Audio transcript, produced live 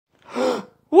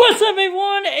What's up,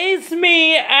 everyone? It's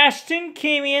me, Ashton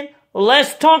Kamian.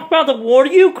 Let's talk about the war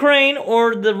in Ukraine,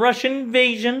 or the Russian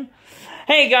invasion.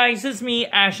 Hey guys, it's me,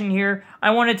 Ashton here.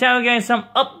 I want to tell you guys some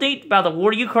update about the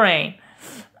war in Ukraine.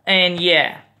 And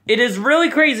yeah, it is really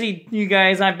crazy, you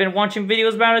guys. I've been watching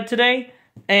videos about it today.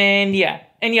 And yeah,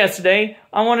 and yesterday,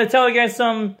 I want to tell you guys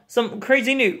some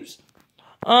crazy news.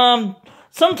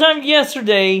 Sometime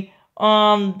yesterday,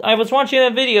 I was watching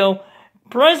that video.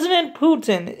 President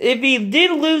Putin, if he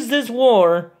did lose this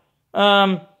war,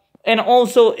 and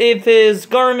also if his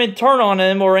government turned on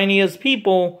him or any of his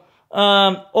people,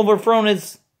 overthrown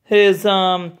his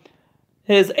home,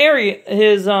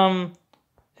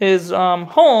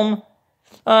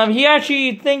 he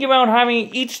actually think about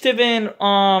having each different,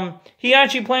 he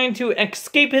actually planned to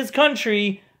escape his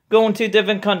country, going to a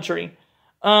different country.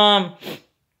 Option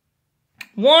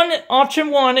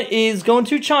one is going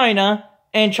to China.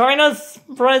 And China's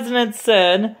president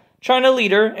said, China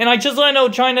leader, and I just want to know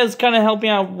China's kind of helping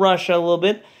out Russia a little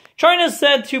bit. China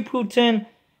said to Putin,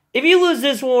 if you lose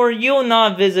this war, you will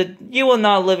not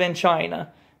live in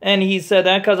China. And he said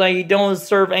that because I don't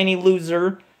serve any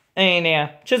loser. And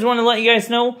yeah, just want to let you guys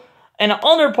know. And the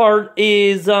other part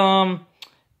is Putin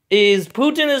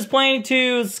is planning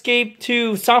to escape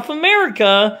to South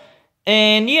America.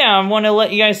 And yeah, I want to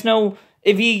let you guys know,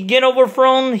 if he get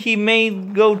overthrown, he may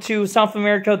go to South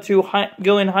America to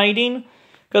go in hiding,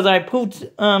 because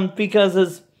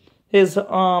his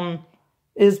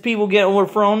people get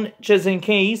overthrown just in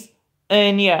case.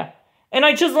 And yeah, and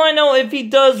I just want to know if he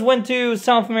does went to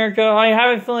South America. I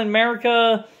have a feeling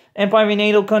America and probably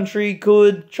NATO country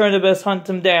could try to best hunt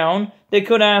him down. They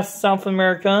could ask South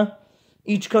America,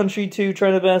 each country, to try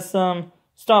to best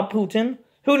stop Putin.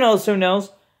 Who knows? Who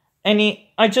knows?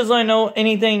 I just want to know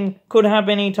anything could happen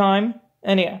anytime.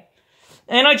 And yeah.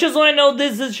 And I just want to know,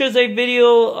 this is just a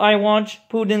video I watched.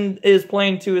 Putin is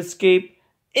planning to escape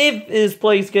if his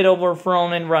place get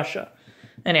overthrown in Russia.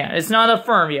 And yeah, it's not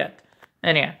affirmed yet.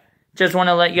 And yeah, just want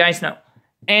to let you guys know.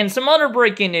 And some other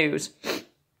breaking news.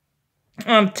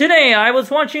 Today I was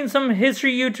watching some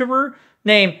history YouTuber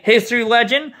named History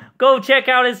Legend. Go check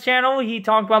out his channel. He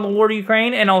talked about the war in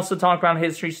Ukraine and also talked about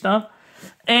history stuff.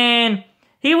 And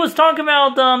he was talking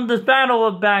about this battle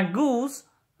of Baghouz.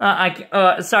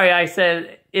 Sorry, I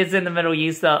said it's in the Middle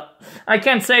East. I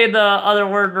can't say the other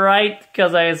word right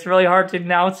because it's really hard to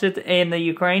pronounce it in the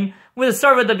Ukraine. We'll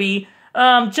start with the B.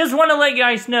 Just want to let you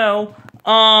guys know,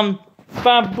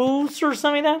 Baghouz or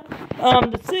something like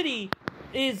that. The city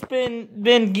has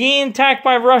been getting attacked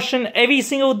by Russian every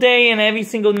single day and every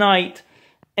single night,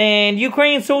 and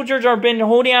Ukrainian soldiers are been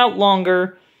holding out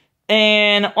longer.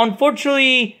 And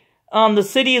unfortunately, the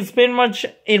city has been much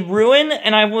in ruin,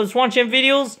 and I was watching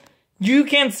videos. You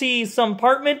can see some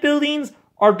apartment buildings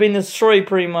are being destroyed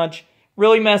pretty much.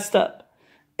 Really messed up.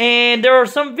 And there are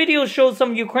some videos show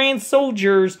some Ukrainian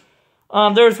soldiers.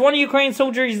 There's one Ukrainian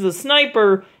soldier, he's a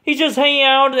sniper. He's just hanging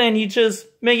out and he's just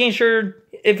making sure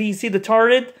if he see the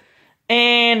target.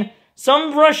 And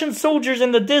some Russian soldiers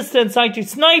in the distance like to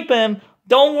snipe him.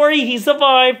 Don't worry, he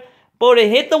survived. But it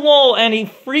hit the wall and he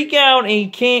freaked out and he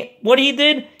can't. What he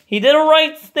did? He did the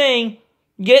right thing.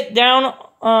 Get down.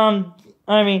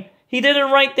 He did the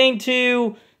right thing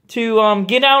to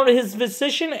get out of his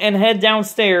position and head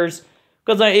downstairs.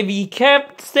 Because if he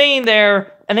kept staying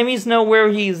there, enemies know where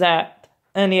he's at.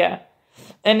 And yeah,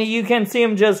 and you can see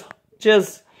him just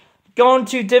going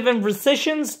to different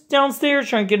positions downstairs,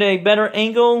 trying to get a better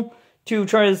angle to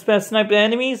try to best snipe the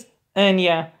enemies. And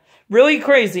yeah, really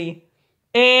crazy.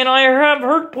 And I have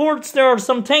heard reports there are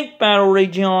some tank battle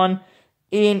raging on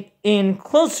in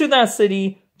close to that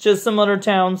city, just some other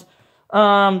towns.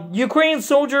 Ukrainian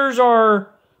soldiers are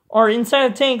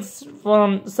inside the tanks.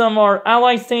 Some are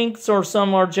allied tanks, or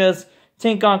some are just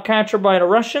tank got captured by the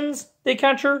Russians. They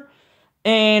capture,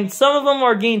 and some of them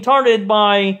are getting targeted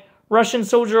by Russian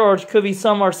soldier, or it could be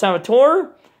some are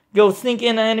saboteur. Go sneak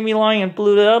in the enemy line and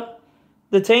blew it up.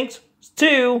 The tanks.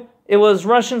 Two, it was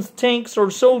Russian tanks or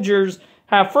soldiers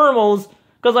have thermals,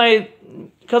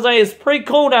 because it's pretty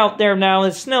cold out there now.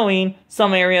 It's snowing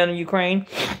some area in Ukraine.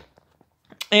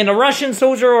 And the Russian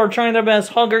soldiers are trying their best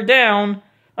to hunker down.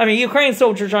 Ukrainian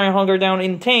soldiers trying to hunker down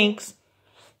in tanks.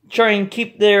 Trying to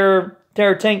keep their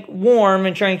tank warm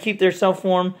and trying to keep their self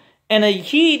warm. And the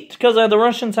heat, because the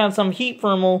Russians have some heat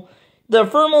thermal. The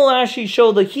thermal actually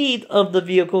show the heat of the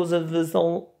vehicles as this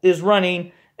is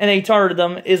running. And they targeted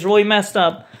them. Is really messed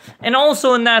up. And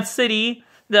also in that city,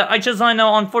 I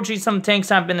know, unfortunately, some tanks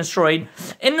have been destroyed.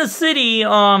 In the city,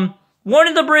 one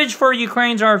of the bridge for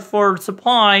Ukrainians for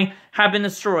supply have been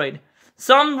destroyed.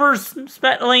 Some were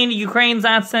speculating Ukraine's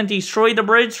accent destroyed the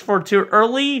bridge for too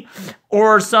early,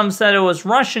 or some said it was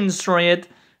Russians destroy it.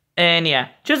 And yeah,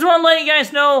 just want to let you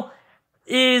guys know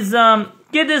is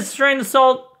get this straight of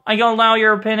salt. I can allow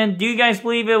your opinion. Do you guys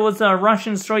believe it was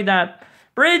Russians destroyed that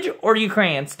bridge or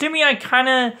Ukrainians? To me, I kind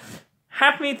of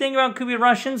half me think about could be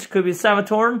Russians, could be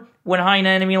Saboteur when hiding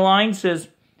enemy lines. Just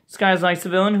skies like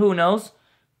civilian, who knows?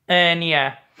 And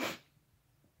yeah.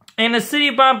 And the city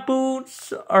about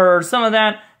boots, or some of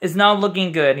that, is not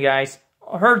looking good, guys.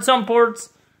 I heard some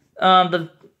ports, the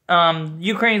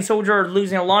Ukrainian soldiers are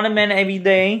losing a lot of men every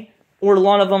day, or a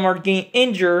lot of them are getting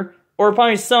injured, or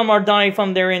probably some are dying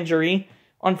from their injury,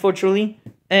 unfortunately.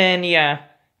 And yeah,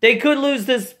 they could lose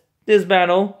this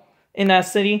battle in that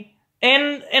city.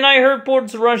 And I heard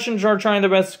ports Russians are trying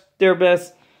their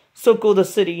best circle the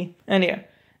city. And yeah,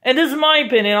 and this is my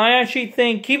opinion. I actually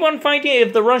think keep on fighting.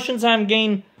 If the Russians have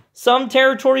gained some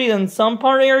territory in some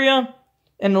part area,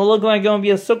 and it'll look like going to be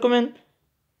a settlement,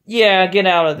 yeah, get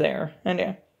out of there. And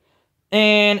yeah.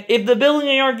 And if the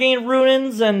buildings are getting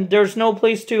ruins and there's no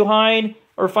place to hide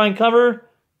or find cover,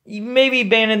 maybe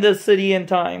abandon the city in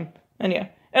time. And yeah.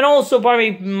 And also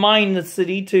probably mine the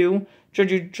city too. Try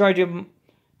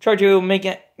to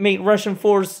make Russian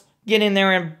force get in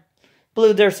there and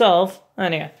blow themselves.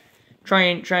 And yeah. Try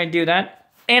and do that.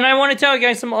 And I want to tell you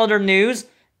guys some other news.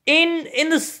 In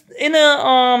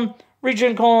a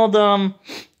region called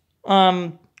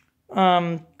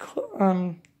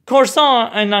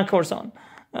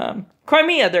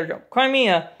Crimea, there you go.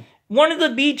 Crimea. One of the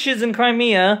beaches in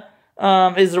Crimea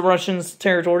is the Russians'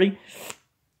 territory.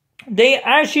 They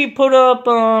actually put up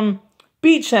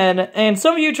beachhead, and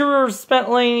some YouTubers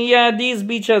speculating, yeah, these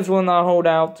beachheads will not hold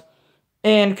out,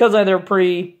 and because they're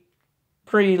pretty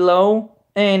low,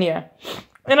 and yeah.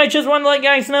 And I just want to let you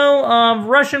guys know,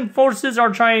 Russian forces are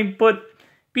trying to put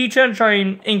beachhead,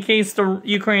 in case the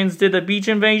Ukrainians did a beach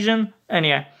invasion. And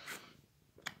yeah,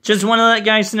 just want to let you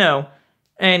guys know.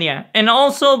 And yeah, and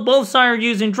also both sides are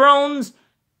using drones.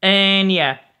 And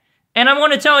yeah, and I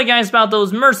want to tell you guys about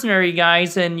those mercenary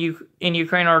guys in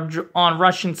Ukraine are on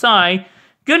Russian side.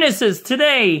 Goodness is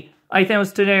today, I think it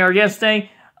was today or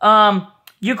yesterday,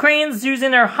 Ukrainians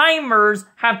using their HIMARS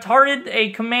have targeted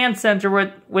a command center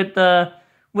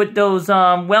with those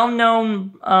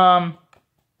well-known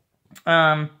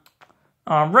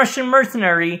Russian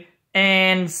mercenary,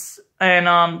 and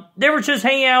they were just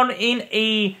hanging out in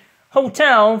a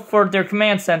hotel for their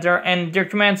command center, and their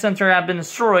command center had been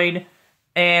destroyed,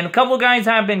 and a couple guys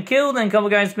have been killed, and a couple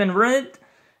guys have been ruined,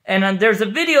 and there's a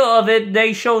video of it.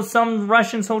 They show some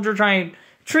Russian soldier trying to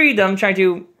treat them, trying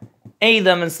to aid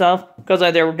them and stuff, because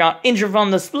they got injured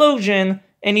from the explosion,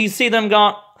 and you see them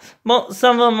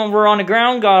some of them were on the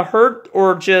ground, got hurt,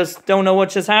 or just don't know what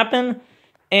just happened.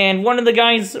 And one of the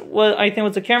guys, I think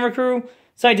was a camera crew,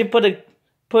 decided to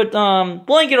put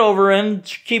blanket over him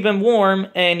to keep him warm.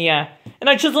 And yeah, and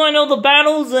I just want to know the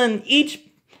battles in each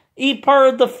part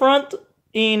of the front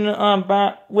in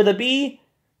with a B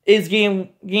is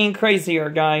getting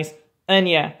crazier, guys. And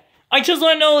yeah, I just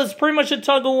want to know it's pretty much a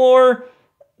tug of war.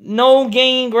 No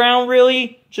gaining ground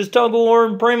really, just tug of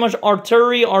war. Pretty much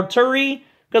artillery.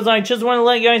 Because I just want to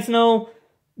let you guys know,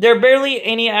 there barely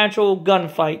any actual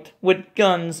gunfight with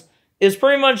guns. It's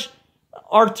pretty much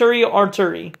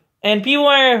artillery. And people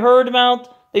I heard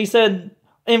about, they said,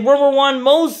 in World War I,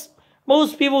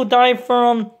 most people die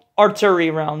from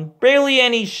artillery round. Barely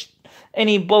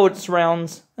any bullets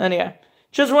rounds. And yeah.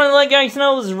 Just want to let you guys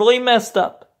know, it's really messed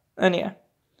up. And yeah.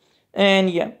 And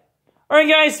yeah. Alright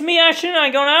guys, me Ashton, I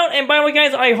going out. And by the way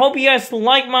guys, I hope you guys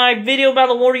like my video about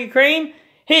the war of Ukraine.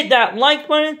 Hit that like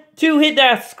button. 2, hit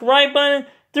that subscribe button.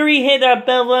 3, hit that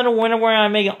bell button whenever I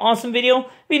make an awesome video.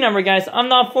 Remember, guys, I'm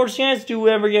not forcing you guys to do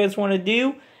whatever you guys want to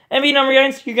do. And remember,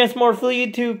 guys, you guys more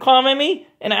free to comment me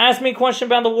and ask me a question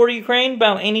about the war of Ukraine,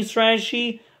 about any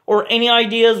strategy or any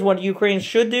ideas what Ukraine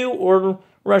should do or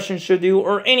Russians should do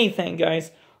or anything,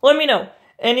 guys. Let me know.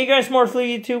 And you guys more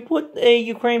free to put a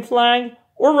Ukraine flag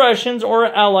or Russians or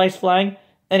allies flag.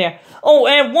 And yeah. Oh,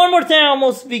 and one more thing I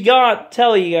almost forgot to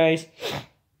tell you guys.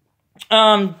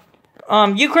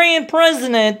 Ukrainian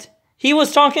president, he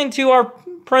was talking to our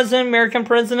president, American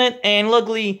president, and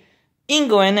luckily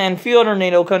England and a few other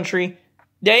NATO country.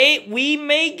 We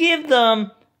may give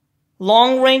them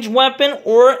long-range weapon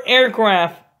or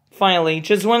aircraft, finally.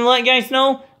 Just want to let you guys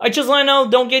know. I just want to know,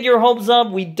 don't get your hopes up.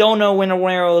 We don't know when or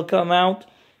where it will come out.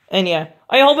 And yeah,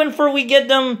 I'm hoping for we get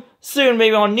them soon,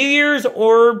 maybe on New Year's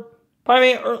or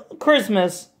probably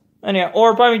Christmas. And yeah,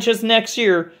 or probably just next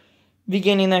year.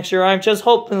 Beginning next year, I'm just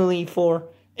hoping for.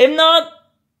 If not,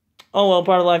 oh well,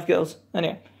 part of life goes.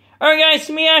 Anyway. Alright guys,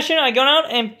 me Ashton, I going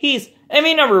out, and peace. And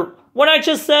remember, what I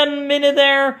just said a minute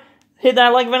there, hit that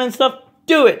like button and stuff,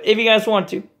 do it if you guys want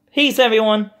to. Peace,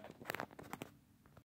 everyone.